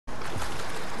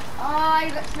Oh,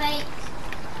 you got snakes.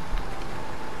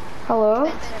 Hello?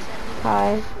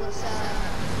 Hi. What's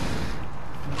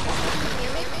Can you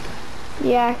hear me?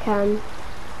 Yeah, I can.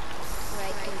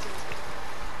 Right,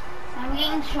 I'm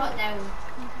getting shot down.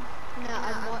 no,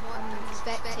 I'm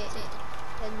spectating.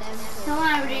 And then Come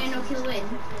on, we're doing no kill win.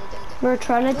 We're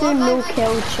trying to do no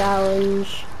kill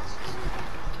challenge.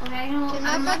 Okay, no, Can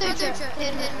my brother join?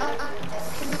 Can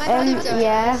my brother join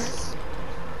yeah. us?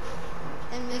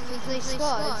 And we can play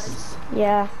squads.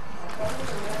 Yeah.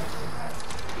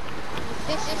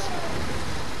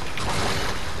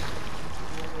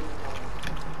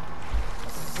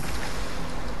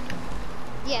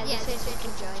 Yeah, the sister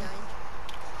can join.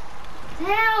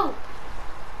 help!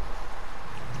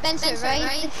 Spencer,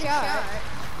 right? The shark.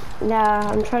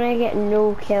 Nah, I'm trying to get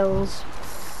no kills.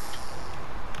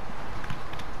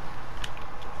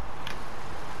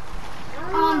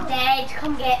 Oh, I'm dead.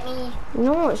 Come get me.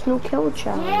 No, it's no kill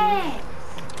challenge. Yes.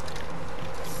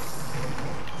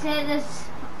 So there's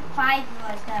 5 of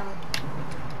us now.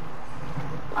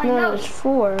 Oh, No, it's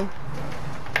 4.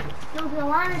 No, the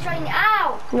line is joining.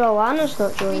 Ow! No, Lana's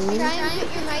not joining. Try and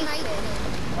put your mic in.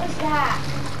 What's that?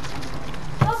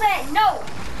 Stop it! No!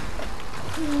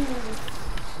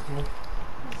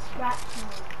 It's scratching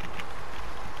me.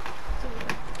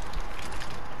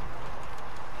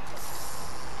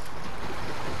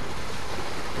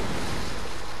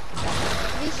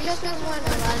 These guys don't want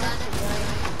Alana to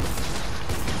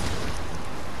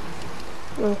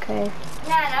join. Okay.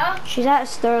 Yeah, no? She's at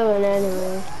Sterling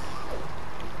anyway.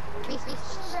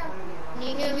 Can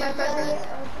you hear my brother?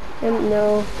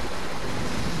 No.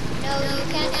 No, you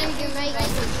can't hear your mic. You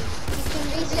can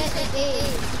reset the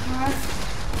game.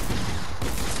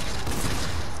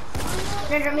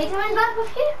 Did me coming back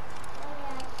with you?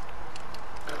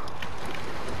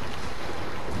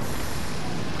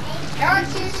 Our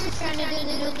sister's trying to do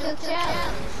the no kill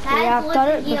challenge. Yeah, I've done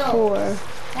it before.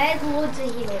 There's loads of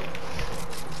healing.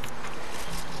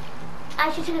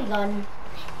 I should have a gun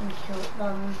and killed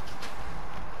them.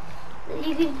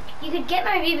 You could get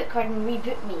my reboot card and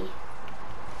reboot me.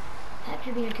 That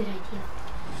could be a good idea.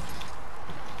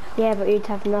 Yeah, but you'd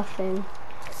have nothing.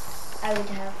 I would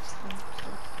have some.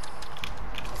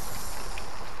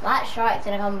 That shark's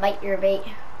gonna come bite your bait.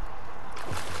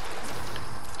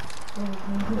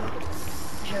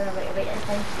 Sure, gonna bite your bait this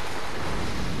time.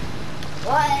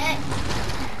 What?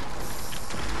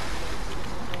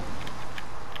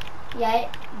 Yeah,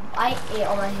 I ate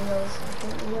all my heals. I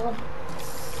couldn't heal.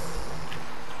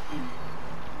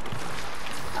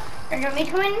 Are you want me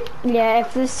to come in? Yeah,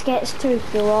 if this gets too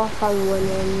full off, I'm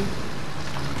winning.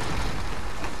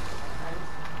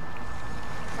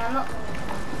 I'm not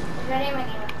ready in my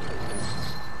game.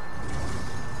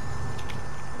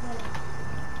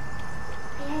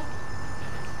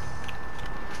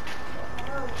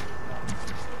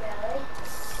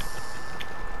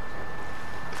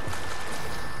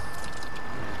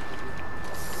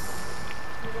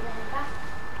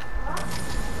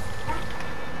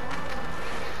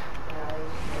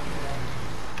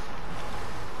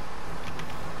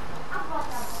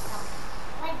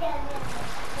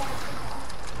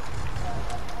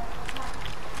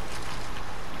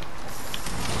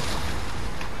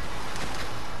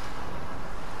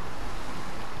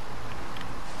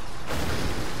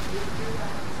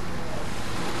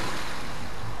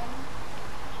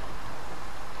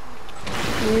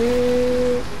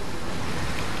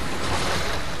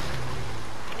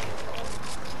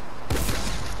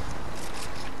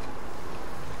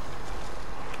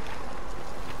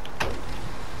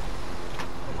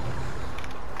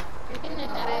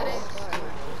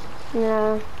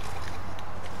 Yeah.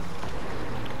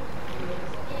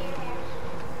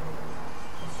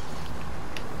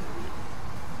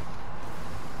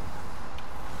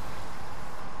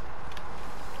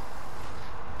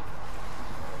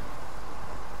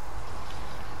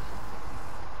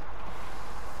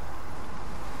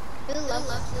 Who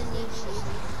loves the new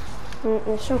season?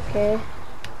 It's okay.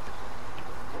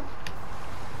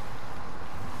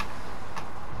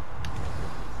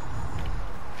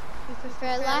 You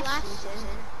prefer last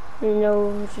season?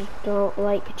 No, just don't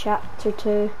like chapter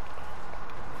 2.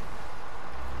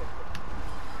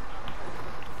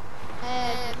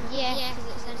 Yeah,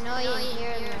 because it's annoying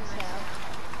hearing myself.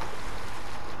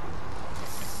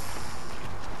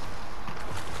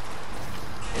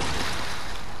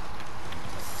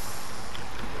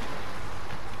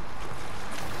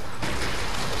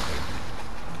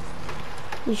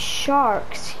 These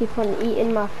sharks keep on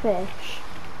eating my fish.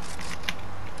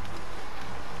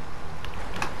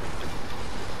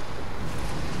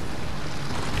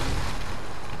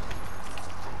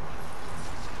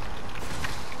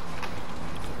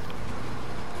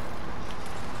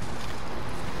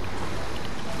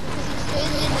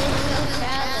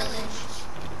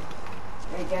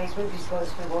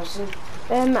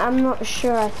 I'm not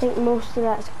sure. I think most of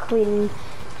that's clean.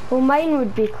 Well, mine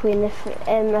would be clean if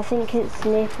I think it's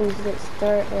Nathan's that's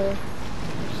dirty.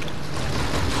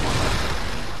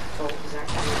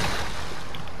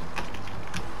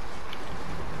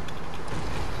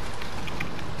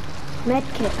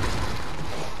 Medkit.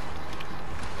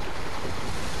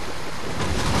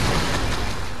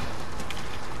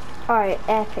 Alright,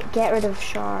 epic. Get rid of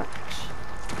sharks.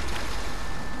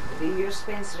 Are they yours,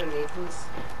 Spencer, or Nathan's?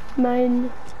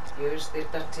 Mine. Yours, they're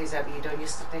dirty, is that what you done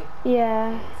yesterday?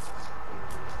 Yeah.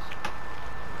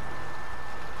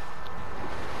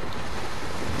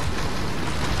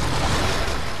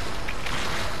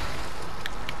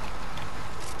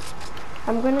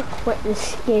 I'm gonna quit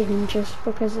this game just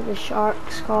because of the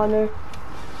sharks corner.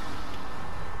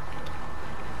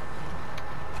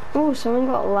 Oh, someone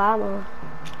got llama.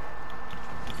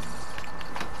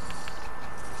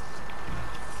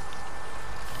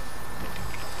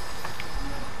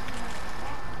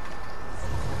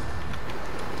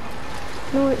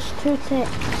 No, it's 2 ticks.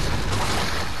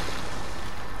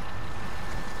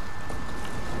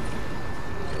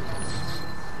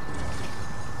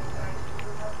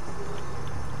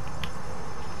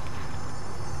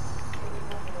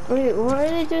 Wait, what are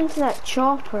they doing to that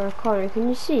chopper, Connor? Can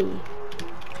you see?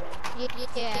 Yeah, I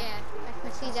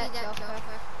can see that chopper.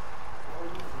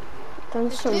 Done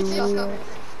There's some two weird.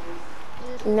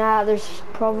 choppers. Nah, there's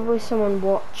probably someone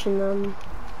watching them.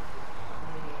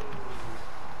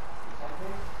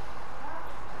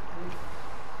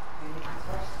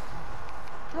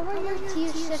 How are you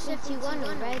tier 71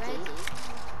 already?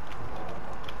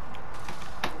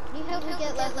 You help me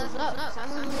get levels up, 'cause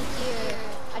I'm only tier...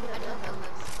 I don't know how much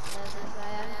levels I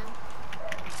am.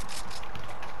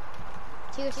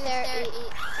 Tier 30,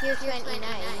 tier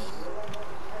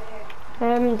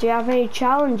 29. Do you have any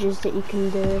challenges that you can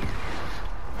do?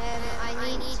 I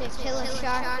need to kill a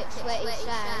shark at Sweaty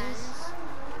Sands,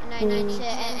 and I need to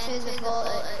enter the vault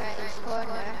at Freddy's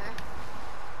Corner.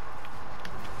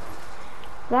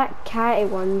 That catty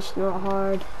one's not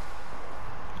hard.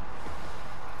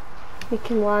 We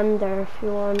can land there if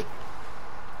you want.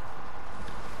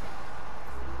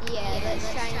 Yeah, let's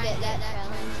try and get that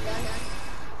challenge done.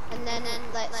 And then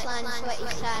let's land Sweaty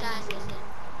Sands and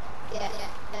get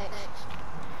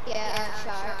our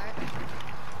shark.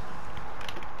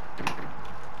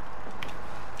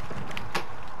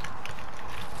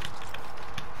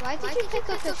 Why did you pick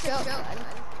up a shotgun,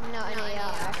 not an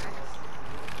AR?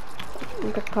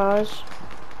 Because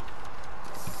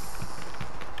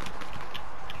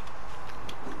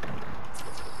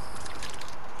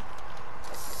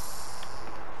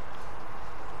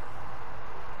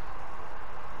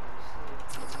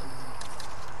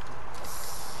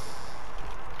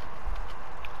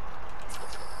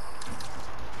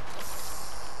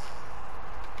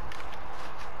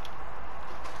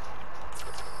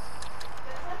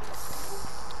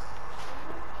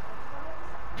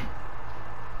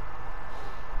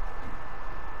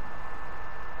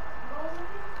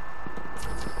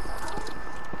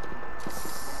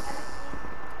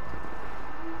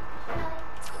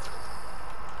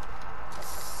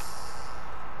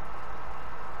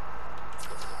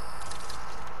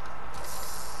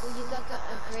Well, you got a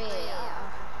grey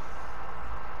AR.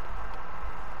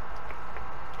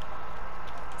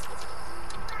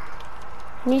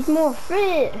 need more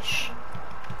fish.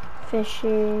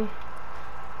 Fishy.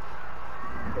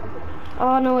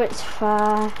 Oh no, it's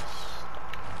fast.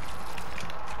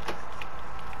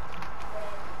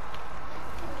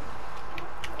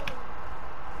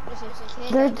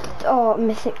 Oh,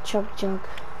 mythic chug jug.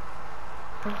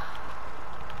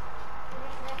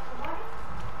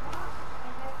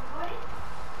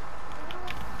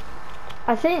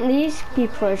 I think these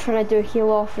people are trying to do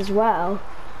heal off as well.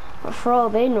 But for all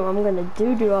they know, I'm gonna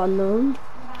doo-doo on them.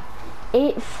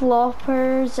 8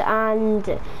 floppers and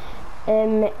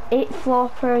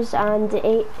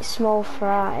 8 small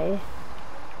fry.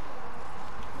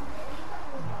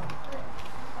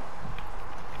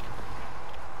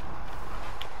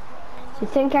 Do you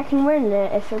think I can win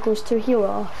it if it goes to heal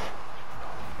off?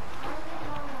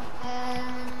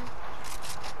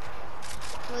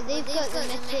 Well, they've got the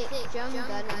mythic drum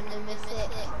gun and the mythic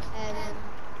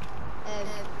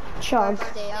Chug.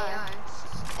 they are.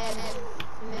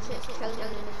 Mythic chug and the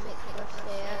mythic burst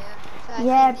they are. So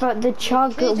Yeah, but the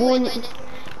chug won't,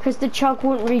 because the chug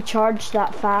won't recharge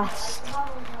that fast.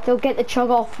 They'll get the chug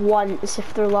off once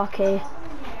if they're lucky,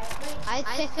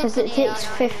 because it takes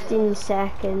 15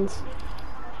 seconds.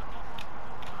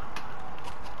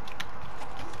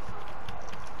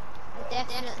 I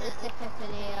definitely pick up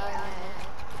an AR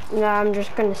now. No, I'm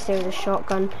just gonna stay with the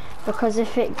shotgun because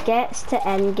if it gets to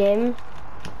end game,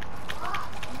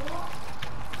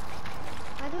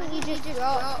 Why don't you just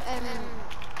drop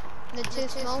the two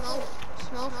small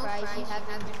fries you have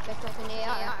and just pick up an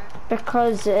AR?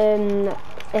 because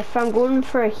if I'm going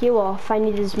for a heal off, I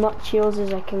need as much heals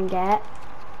as I can get.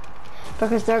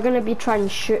 Because they're gonna be trying to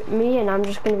shoot me, and I'm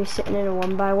just gonna be sitting in a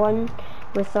 1x1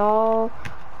 with all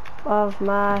of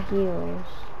my heals.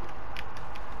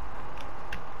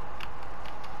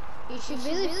 You should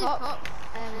really pop one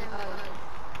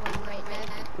right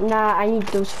now. Nah, I need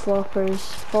those floppers.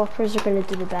 Floppers are gonna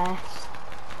do the best.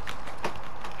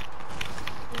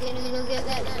 You're gonna go get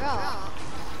that drop?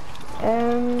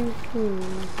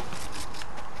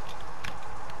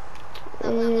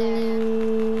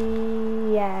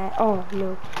 Yeah. Oh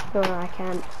no, no, I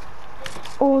can't.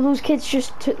 Oh, those kids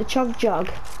just took the chug jug.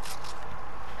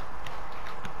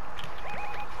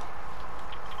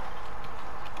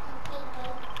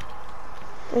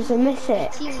 There's a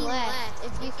mythic. Team left.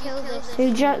 If you kill this,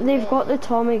 They've got the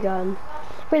Tommy gun.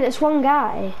 Wait, there's one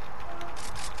guy.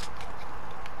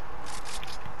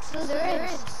 So there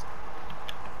is.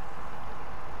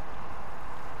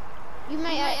 You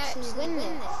might actually win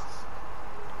this.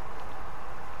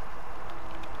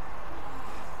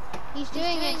 He's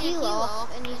doing a heal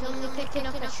off and he's only picking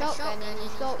up a shotgun and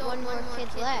he's got one more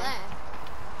kid left.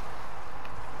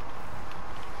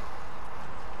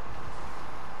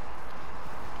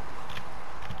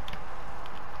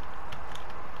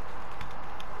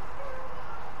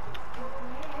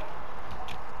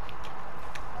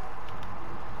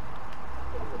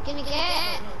 We're gonna get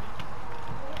it.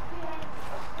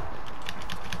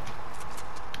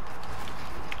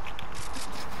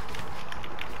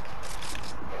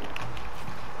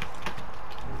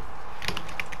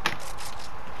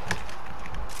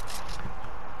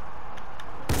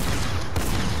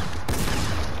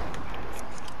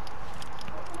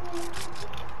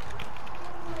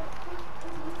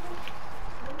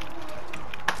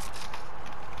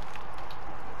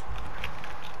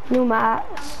 No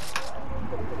mats.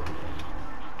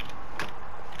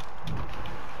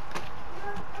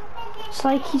 It's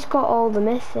like he's got all the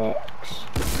mythics.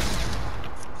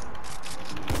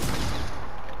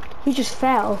 He just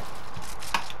fell.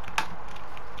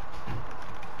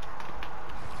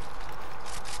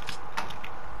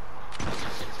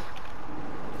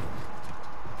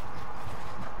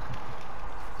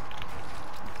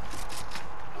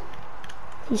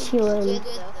 He's healing.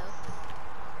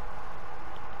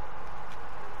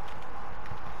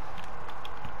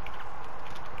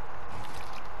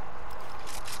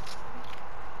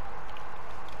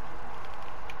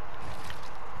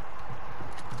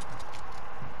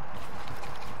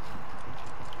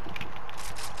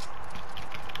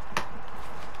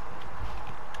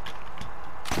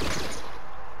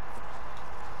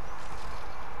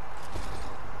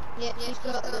 Yep, she's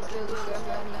got the drill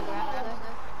shotgun in there.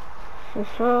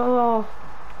 Oh.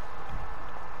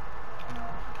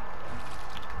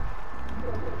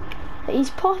 He's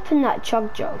popping that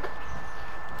chug jug.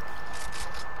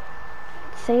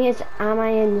 Thing is, am I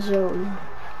in zone?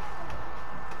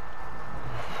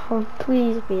 Oh,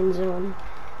 please be in zone.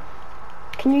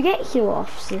 Can you get heal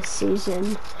offs this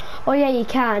season? Oh yeah, you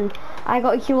can. I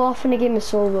got a heal off in a game of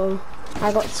solo. I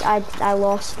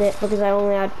lost it because I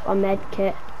only had a med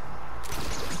kit.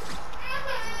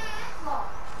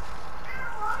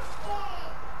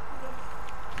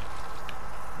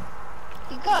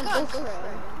 You gotta go for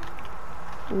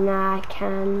it. Nah, I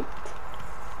can't.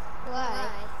 Why?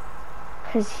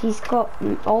 Because he's got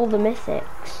all the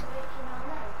mythics.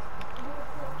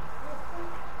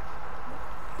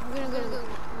 I'm gonna go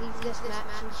leave this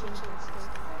match and change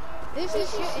this. Who's he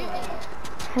shooting at?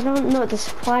 I don't know, the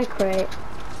supply crate.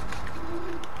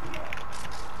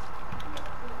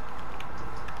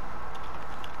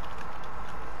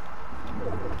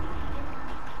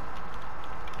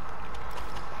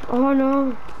 Oh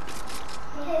no.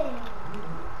 Are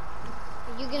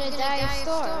you gonna die of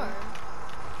storm?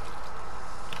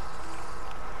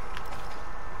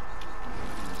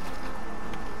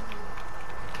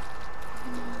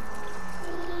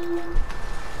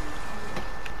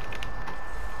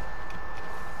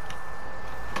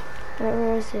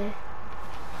 Where is he?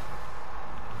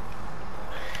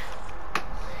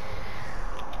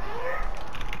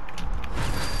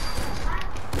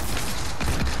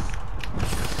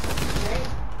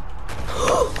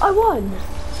 I won!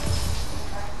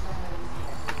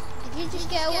 Did you just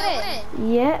get a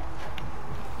win? Yep.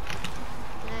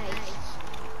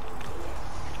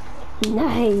 Nice.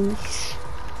 Nice.